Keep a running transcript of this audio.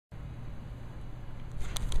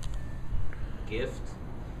gift.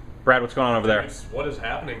 Brad, what's going on over there? What is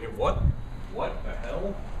happening? What the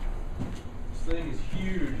hell? This thing is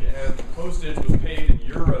huge, and the postage was paid in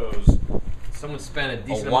euros. Someone spent a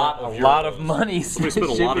decent a lot of money. Somebody spent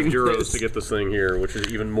a lot of euros to get this thing here, which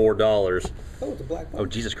is even more dollars. Oh, it's a black box. Oh,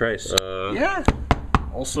 Jesus Christ. Yeah.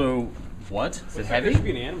 Also, what? Is it heavy? There should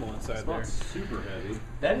be an animal inside It's there. not super heavy.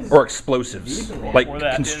 That is Or explosives. Like Or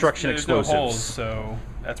that construction there's no explosives. holes, so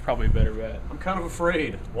that's probably a better bet. I'm kind of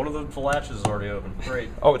afraid. One of the latches is already open. Great.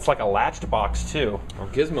 Oh, it's like a latched box, too. Oh,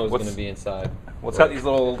 Gizmo's What's- going to be inside. What's got these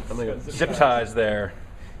little got zip ties there?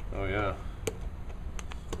 Oh, yeah.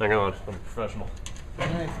 Hang on. I'm a professional.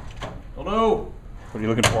 Oh, no! What are you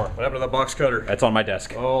looking for? What happened to that box cutter? It's on my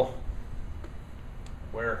desk. Oh.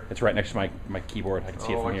 Where? It's right next to my keyboard. I can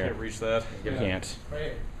see it Oh, from I here. can't reach that. You can't.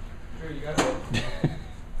 Right. Sure, you got it. This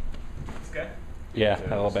guy? Yeah, that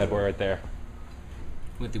little bad boy right there.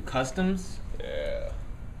 Went through customs. Yeah.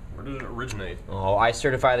 Where did it originate? Oh, I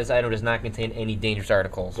certify this item does not contain any dangerous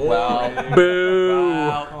articles. Well, Boo!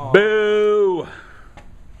 Wow. Boo!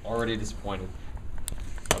 Already disappointed.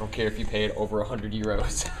 I don't care if you paid over 100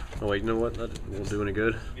 euros. oh wait, you know what? That won't do any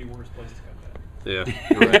good. Be worse place to cut that. Yeah,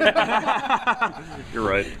 you're right. You're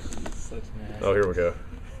right. Such an ass. Oh, here we go.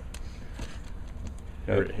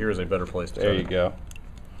 Here is a better place to There cut you it. go.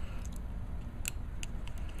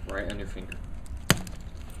 Right on your finger.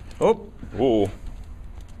 Oh! Ooh. Oh,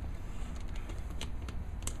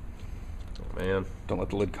 man. Don't let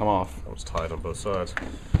the lid come off. That was tied on both sides.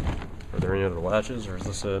 Are there any other latches, or is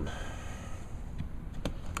this it?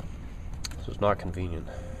 This is not convenient.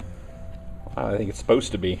 I think it's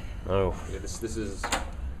supposed to be. Oh. Yeah, this is...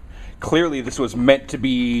 Clearly, this was meant to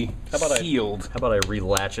be How about sealed. How about I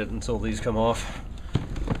relatch it until these come off?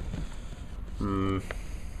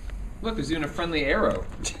 Look, there's even a friendly arrow.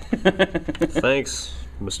 Thanks,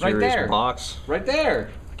 mysterious there. box. Right there.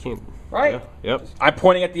 I can't. Right. Yeah, yep. I'm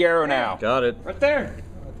pointing at the arrow now. Got it. Right there.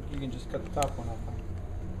 I think you can just cut the top one off.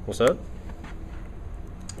 What's that?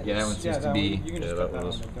 Yeah, that one seems to that be... One, you can Yeah, just that cut that one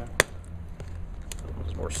one is- like that.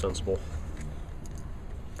 It's more sensible.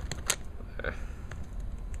 I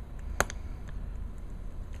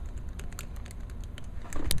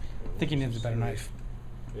think he needs a better knife.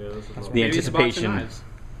 Yeah, this is The anticipation.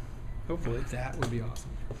 Hopefully, that would be awesome.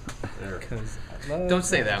 there. Because Don't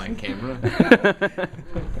say that on camera.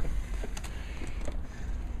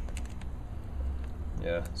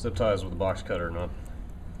 Yeah, zip ties with a box cutter, not.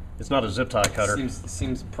 It's not a zip tie cutter.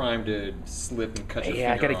 Seems primed to slip and cut your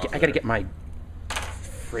Yeah, finger off I gotta get my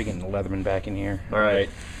friggin' Leatherman back in here. All right,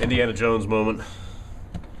 Indiana Jones moment.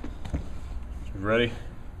 You ready?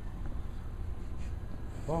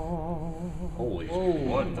 Holy shit!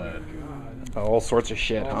 What the? All sorts of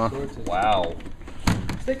shit, huh? Wow.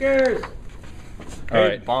 Stickers! Hey,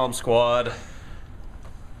 right. Bomb Squad.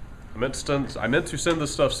 I meant to send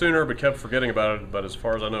this stuff sooner, but kept forgetting about it. But as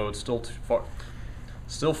far as I know, it's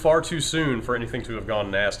still far too soon for anything to have gone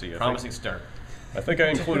nasty. Promising start. I think I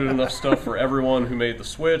included enough stuff for everyone who made the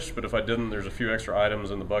switch, but if I didn't, there's a few extra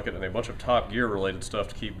items in the bucket and a bunch of Top Gear related stuff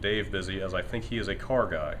to keep Dave busy, as I think he is a car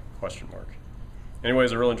guy. ?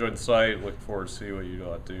 Anyways, I really enjoyed the site. Looking forward to see what you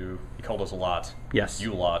lot do. He called us a lot. Yes.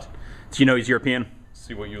 You lot. So you know he's European?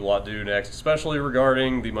 See what you lot do next, especially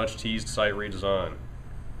regarding the much teased site redesign.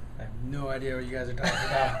 I have no idea what you guys are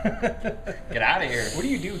talking about. Get out of here. What do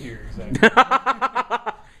you do here exactly?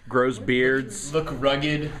 Grows beards. Look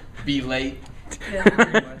rugged, be late. Yeah,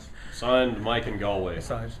 pretty much. Signed, Mike in Galway.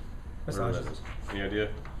 Massage. Whatever Massage. that is. Any idea?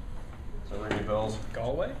 Does that ring any bells?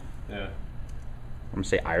 Galway? Yeah. I'm gonna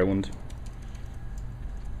say Ireland.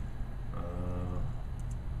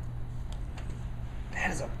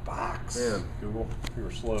 That is a box. Man, Google, you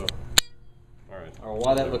were slow. All right. Oh,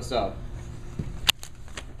 while that looks up.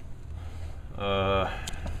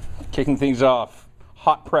 Kicking things off.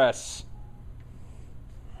 Hot press.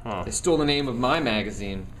 They stole the name of my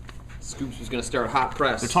magazine. Scoops was going to start Hot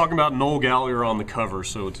Press. They're talking about Noel Gallagher on the cover,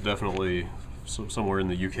 so it's definitely somewhere in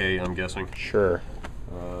the UK, I'm guessing. Sure.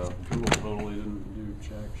 Google totally didn't do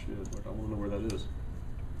jack shit. Like, I want to know where that is.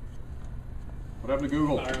 What happened to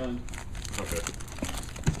Google? Ireland. Okay.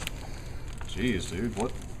 Jeez, dude,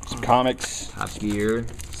 what? Some comics. Top Gear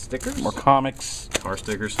stickers? More comics. Car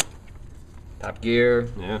stickers? Top Gear.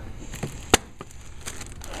 Yeah.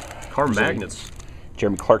 Car magnets.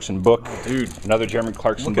 Jeremy Clarkson book. Dude, Another Jeremy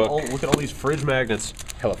Clarkson look book. at all these fridge magnets.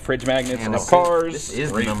 Hella fridge magnets Man, and this cars. This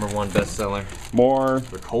is Great. the #1 bestseller. More.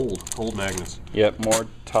 They're cold magnets. Yep, more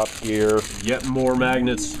Top Gear. Yet more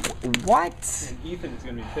magnets. What? And Ethan's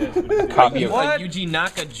going to be pissed. When he's Copy of A Yuji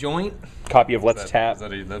Naka joint copy of Let's Tap.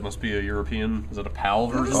 That must be a European. Is that a PAL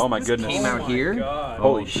version? Oh my goodness. came out here. God.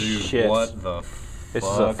 Holy dude, shit. What the This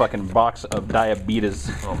is a fucking box of diabetes.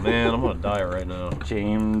 Oh man, I'm gonna die right now.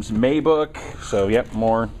 James Maybook. So yep,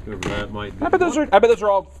 more. Whoever that might be. I bet those are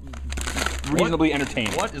all reasonably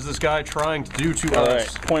entertaining. What is this guy trying to do to All right,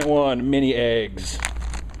 us? point one, mini eggs.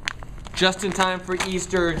 Just in time for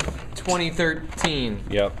Easter 2013.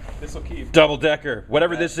 Yep. This will keep. Double decker.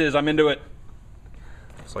 Whatever this is, I'm into it.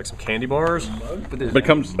 It's like some candy bars. But it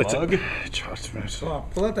comes. It's Mug? Oh,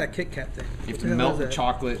 pull out that Kit Kat thing. You have What to the hell melt is the that?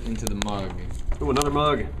 chocolate into the mug. Ooh, another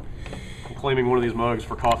mug. I'm claiming one of these mugs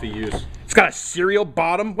for coffee use. It's got a cereal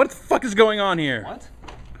bottom. What the fuck is going on here? What?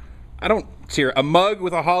 I don't see here. A mug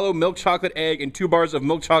with a hollow milk chocolate egg and 2 bars of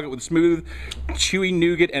milk chocolate with smooth, chewy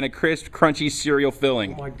nougat and a crisp, crunchy cereal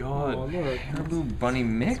filling. Oh my god. Oh, look. Haribo bunny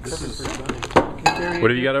mix. What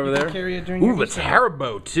have you got over there? Carry it during Ooh, your it's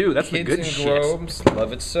Haribo too. That's the Kids good in shit. Globes,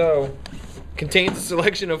 love it so. Contains a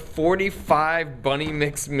selection of 45 bunny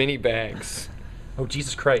mix mini bags. Oh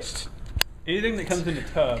Jesus Christ! Anything that comes in a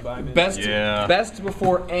tub, I'm in. Best, Yeah. best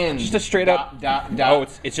before end. Just a straight up. Dot. Oh,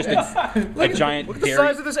 it's just a giant Look at the dairy,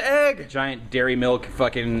 size of this egg. giant dairy milk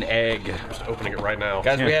fucking egg. I'm just opening it right now.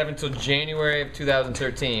 Guys, we Yeah. have until January of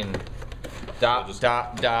 2013. Dot.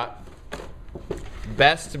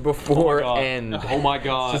 Best before end. Oh my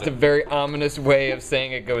god. It's just a very ominous way of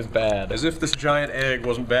saying it goes bad. As if this giant egg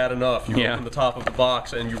wasn't bad enough. You Yeah. open the top of the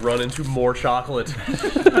box and you run into more chocolate.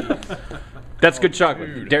 That's good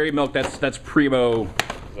chocolate. dude. Dairy milk. That's primo Is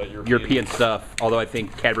that European stuff. Although I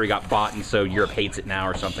think Cadbury got bought and so Europe hates it now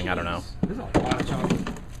or something. I don't know. There's a lot of chocolate.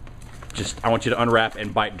 Just I want you to unwrap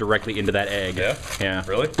and bite directly into that egg. Yeah? Yeah.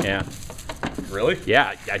 Really? Yeah. Really?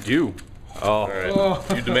 Yeah, I do. Oh, All right. Oh.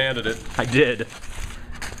 You demanded it. I did.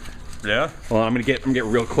 Yeah? Well, I'm gonna get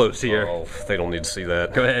real close here. Oh, they don't need to see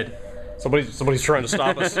that. Go ahead. Somebody's trying to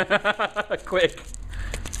stop us. Quick.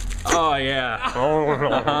 Oh yeah.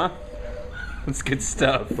 Oh, That's good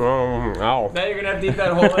stuff. ow. Now you're gonna have to eat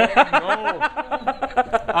that whole egg.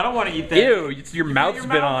 I don't want to eat that. Ew, your mouth's your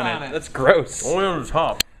been mouth on on it. it. That's gross. Only on the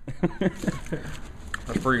top.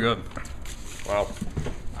 That's pretty good. Wow.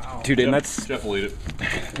 Dude, and that's Jeff will eat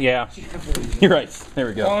it. yeah. You're right. There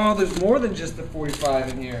we go. Oh, there's more than just the 45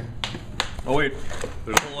 in here. Oh wait,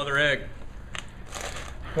 there's a whole other egg.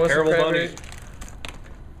 What's Terrible the bunny. crabberry?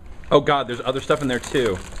 Oh god, there's other stuff in there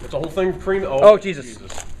too. It's a whole thing of cream. Oh Jesus.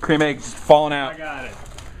 Cream eggs falling I out. got it.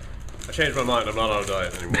 I changed my mind. I'm not on a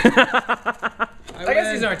diet anymore. I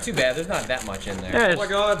guess these aren't too bad. There's not that much in there. Yeah, Oh my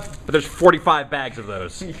god. but there's 45 bags of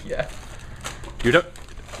those. Yeah. You don't.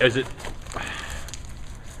 Is it?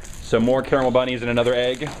 So more caramel bunnies and another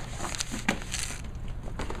egg.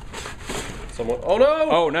 Someone. Oh no.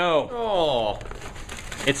 Oh no! Oh.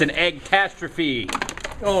 It's an egg catastrophe.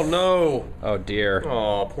 Oh no. Oh dear.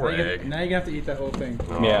 Oh, poor Now you're egg. gonna- now you're gonna have to eat that whole thing.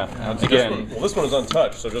 Yeah. This Again. one, well, this one is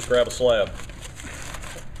untouched, so just grab a slab.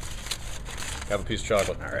 Have a piece of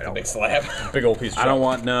chocolate. All right, Big slab. big old piece of I chocolate. don't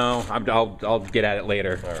want no. I'll get at it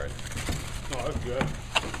later. All right. Oh, that's good.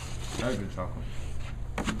 Very good chocolate.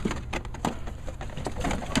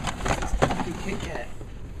 Kit Kat.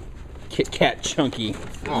 Kit Kat chunky.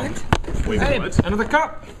 Wait, Hey, what? another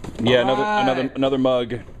cup. Yeah, Alright. another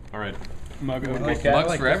mug. All right. Mug of like Kit that. Kat.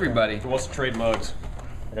 Mugs for everybody. Who wants to trade mugs?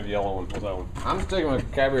 I got a yellow one. What's that one? I'm sticking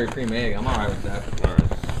with Cadbury cream egg. I'm alright with that. All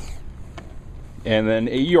right. And then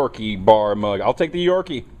a Yorkie bar mug. I'll take the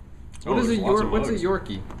Yorkie. What is a there's lots of What's a mugs.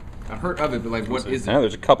 Yorkie? I've heard of it, but like, what is Yeah, it?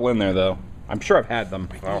 there's a couple in there though. I'm sure I've had them.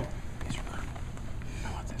 Wow.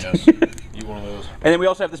 Yes. Eat one of those. And then we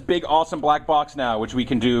also have this big, awesome black box now, which we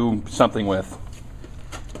can do something with.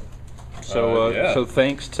 So, Yeah. so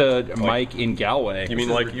thanks to Mike in Galway. You mean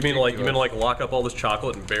lock up all this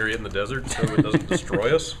chocolate and bury it in the desert so it doesn't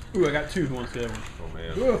destroy us? Ooh, I got two. Who wants the other one?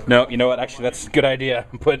 Oh man. No, you know what? Actually, that's a good idea.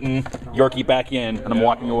 I'm putting Yorkie back in, and I'm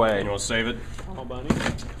walking away. You want to save it? Oh, bunny.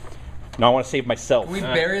 No, I want to save myself. Can we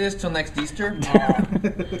bury this till next Easter?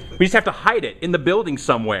 We just have to hide it in the building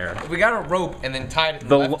somewhere. We got a rope and then tied it and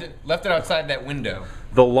The left it outside that window.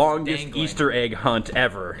 The longest Dangling. Easter egg hunt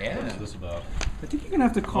ever. Yeah. What's this about? I think you're gonna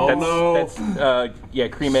have to call. That's, yeah,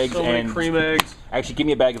 cream eggs So many and cream eggs. actually, give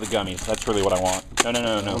me a bag of the gummies. That's really what I want.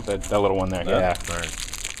 No. That little one there. Yeah. All right.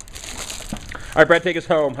 All right, Brad, take us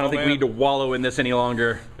home. I don't think man. we need to wallow in this any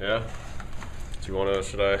longer. Yeah. Do you want to?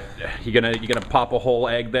 Should I? You gonna pop a whole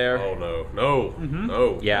egg there? Oh no. No.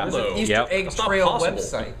 No. Yeah. There's No. an Easter Yep. egg That's not trail possible.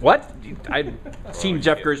 website. What? I've seen you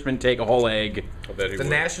Jeff can't. Gershman take a whole egg. I bet he The would.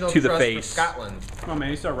 National To the Trust face. for Scotland. Oh man,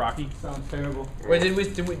 you saw Rocky. Sounds terrible. Wait,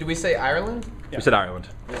 did we say Ireland? We said Ireland.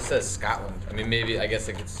 It says Scotland. I mean, maybe, I guess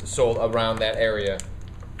it gets sold around that area.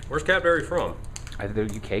 Where's Cadbury from? I think they're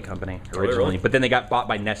a UK company they originally, really? but then they got bought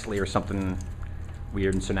by Nestle or something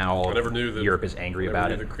weird, and so now all I never knew that. Europe is angry I never about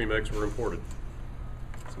knew it. that cream eggs were imported.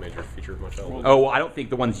 major feature of my childhood. Oh, I don't think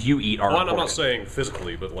the ones you eat are. Well, I'm not important. saying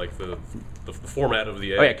physically, but like the format of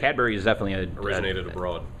the egg Oh yeah, Cadbury is definitely a originated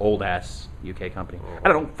abroad. old ass UK company. I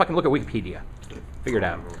don't know. Fucking look at Wikipedia. Figure it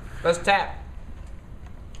out. Let's tap.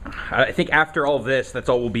 I think after all this, that's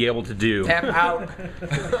all we'll be able to do. Tap out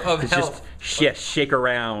of It's health. just shake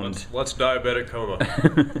around. Let's diabetic coma.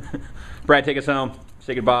 Brad, take us home.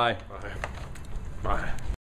 Say goodbye. Bye. Bye.